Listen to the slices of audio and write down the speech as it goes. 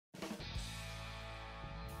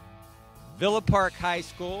Villa Park High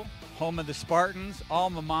School, home of the Spartans,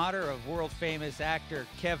 alma mater of world-famous actor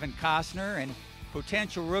Kevin Costner, and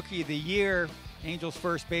potential Rookie of the Year, Angels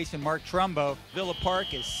first baseman Mark Trumbo. Villa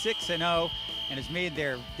Park is 6-0 and has made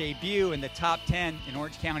their debut in the top 10 in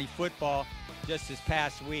Orange County football just this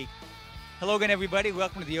past week. Hello again, everybody.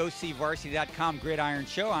 Welcome to the OCVarsity.com Gridiron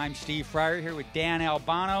Show. I'm Steve Fryer here with Dan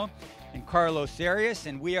Albano and Carlos Arias,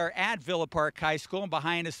 and we are at Villa Park High School, and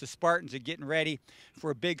behind us the Spartans are getting ready for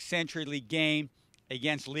a big Century League game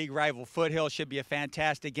against league rival Foothill. Should be a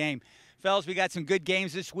fantastic game. Fellas, we got some good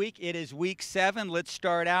games this week. It is week 7. Let's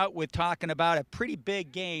start out with talking about a pretty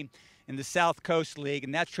big game in the South Coast League,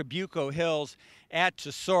 and that's Trabuco Hills at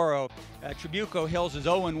Tesoro. Trabuco Hills is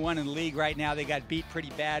 0-1 in the league right now. They got beat pretty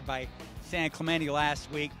bad by San Clemente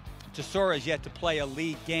last week. Tesoro has yet to play a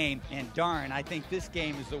league game, and darn, I think this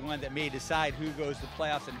game is the one that may decide who goes to the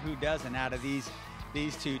playoffs and who doesn't out of these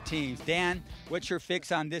two teams. Dan, what's your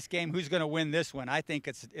fix on this game? Who's going to win this one? I think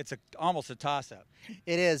it's almost a toss-up.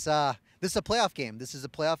 It is. This is a playoff game. This is a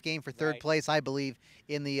playoff game for third place, I believe,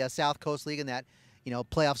 in the South Coast League, in that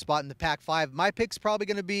playoff spot in the Pac-5. My pick's probably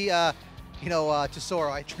going to be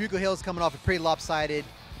Tesoro. Trabuco Hills coming off a pretty lopsided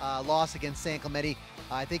loss against San Clemente.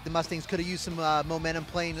 I think the Mustangs could have used some momentum,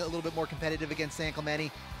 playing a little bit more competitive against San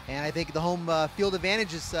Clemente, and I think the home field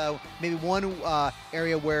advantage is maybe one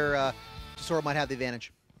area where Tesoro might have the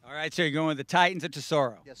advantage. All right, so you're going with the Titans at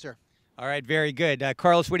Tesoro. Yes, sir. All right, very good.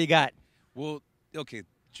 Carlos, what do you got? Well, okay,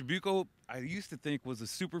 Trabuco, I used to think was a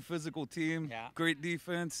super physical team. Yeah. Great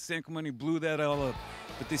defense. San Clemente blew that all up,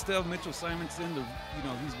 but they still have Mitchell Simonson.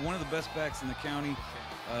 He's one of the best backs in the county.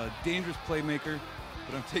 Dangerous playmaker.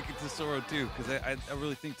 But I'm taking Tesoro too, because I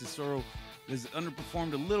really think Tesoro has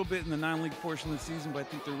underperformed a little bit in the non-league portion of the season, but I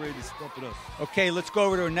think they're ready to step it up. Okay, let's go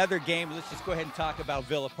over to another game. Let's just go ahead and talk about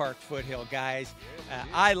Villa Park Foothill, guys.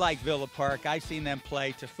 I like Villa Park. I've seen them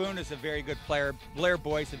play. Tafuna's a very good player. Blair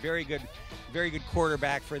Boyce, a very good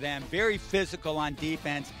quarterback for them. Very physical on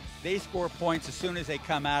defense. They score points as soon as they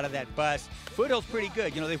come out of that bus. Foothill's pretty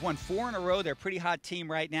good. They've won 4 in a row. They're a pretty hot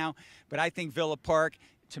team right now, but I think Villa Park,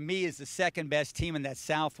 to me, is the second best team in that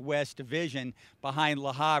Southwest division behind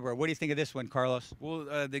La Habra. What do you think of this one, Carlos?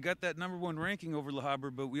 Well, they got that #1 ranking over La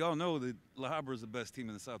Habra, but we all know that La Habra is the best team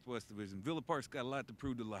in the Southwest division. Villa Park's got a lot to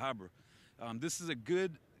prove to La Habra. This is a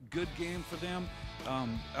good game for them. I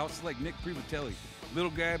also like Nick Privatelli.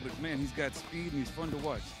 Little guy, but man, he's got speed and he's fun to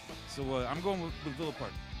watch. So I'm going with Villa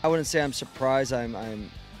Park. I wouldn't say I'm surprised. I'm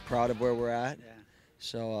proud of where we're at. Yeah.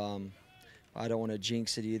 So I don't want to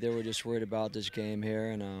jinx it either. We're just worried about this game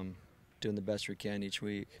here and doing the best we can each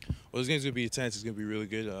week. Well, this game's going to be intense. It's going to be really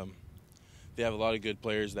good. They have a lot of good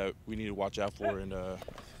players that we need to watch out for, and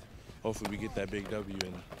hopefully we get that big W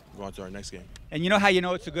and go on to our next game. And you know how you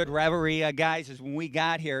know it's a good rivalry, guys, is when we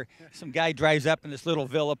got here, some guy drives up in this little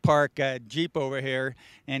Villa Park Jeep over here,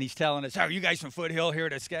 and he's telling us, "Oh, you guys from Foothill here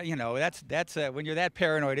to," that's when you're that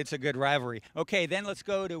paranoid, it's a good rivalry. Okay, then let's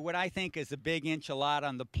go to what I think is the big enchilada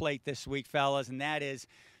on the plate this week, fellas, and that is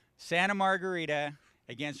Santa Margarita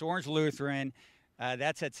against Orange Lutheran.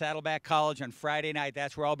 That's at Saddleback College on Friday night.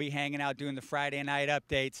 That's where I'll be hanging out doing the Friday night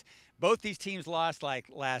updates. Both these teams lost like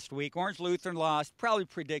last week. Orange Lutheran lost, probably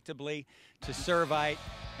predictably, to Servite.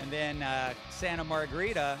 And then Santa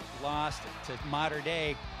Margarita lost to Mater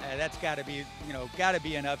Dei. That's got to be,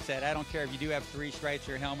 an upset. I don't care if you do have 3 stripes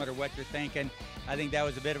or your helmet or what you're thinking. I think that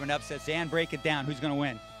was a bit of an upset. Dan, break it down. Who's going to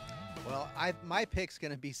win? Well, my pick's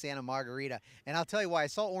going to be Santa Margarita, and I'll tell you why. I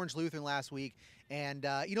saw Orange Lutheran last week, and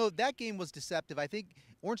that game was deceptive. I think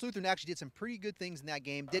Orange Lutheran actually did some pretty good things in that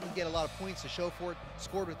game. Didn't get a lot of points to show for it.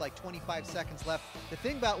 Scored with like 25 seconds left. The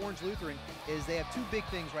thing about Orange Lutheran is they have 2 big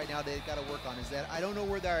things right now they've got to work on. Is that I don't know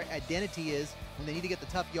where their identity is when they need to get the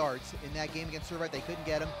tough yards. In that game against Servite, they couldn't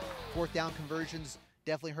get them. 4th down conversions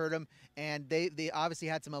definitely hurt them, and they obviously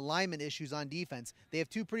had some alignment issues on defense. They have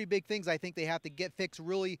 2 pretty big things I think they have to get fixed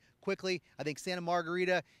really quickly. I think Santa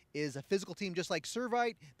Margarita is a physical team just like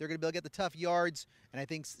Servite. They're going to be able to get the tough yards, and I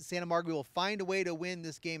think Santa Margarita will find a way to win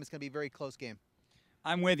this game. It's going to be a very close game.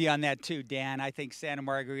 I'm with you on that too, Dan. I think Santa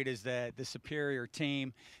Margarita is the superior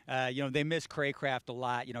team. They miss Craycraft a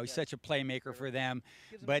lot. He's such a playmaker for them.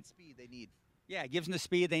 Gives them but the speed they need. Yeah, it gives them the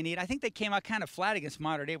speed they need. I think they came out kind of flat against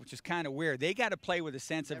Mater Dei, which is kind of weird. They got to play with a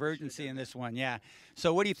sense of urgency in this one, yeah.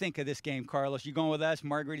 So what do you think of this game, Carlos? You going with us?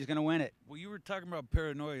 Margarita's going to win it. Well, you were talking about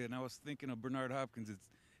paranoia, and I was thinking of Bernard Hopkins.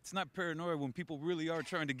 It's not paranoia when people really are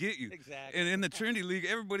trying to get you. Exactly. And in the Trinity League,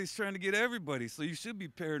 everybody's trying to get everybody, so you should be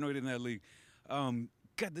paranoid in that league. God,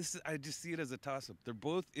 I just see it as a toss-up. They're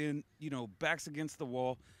both in, backs against the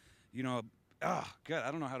wall. Oh, God,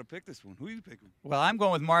 I don't know how to pick this one. Who are you picking? Well, I'm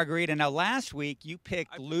going with Margarita. Now, last week you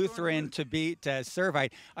picked I picked Lutheran Orange to beat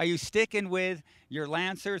Servite. Are you sticking with your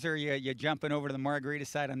Lancers, or are you jumping over to the Margarita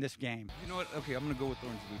side on this game? You know what? Okay, I'm going to go with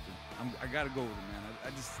Orange Lutheran. I got to go with it, man. I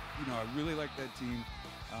just, I really like that team.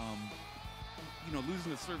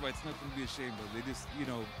 Losing to Servite's nothing to be ashamed of. They just,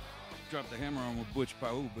 dropped the hammer on with Butch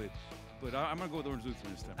Pau, but I'm going to go with Orange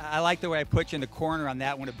Lutheran this time. I like the way I put you in the corner on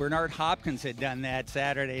that one. If Bernard Hopkins had done that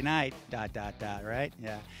Saturday night, ... right?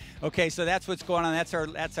 Yeah. Okay, so that's what's going on.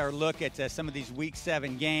 That's our look at some of these Week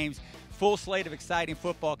 7 games. Full slate of exciting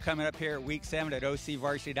football coming up here at Week 7 at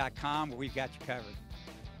OCVarsity.com, where we've got you covered.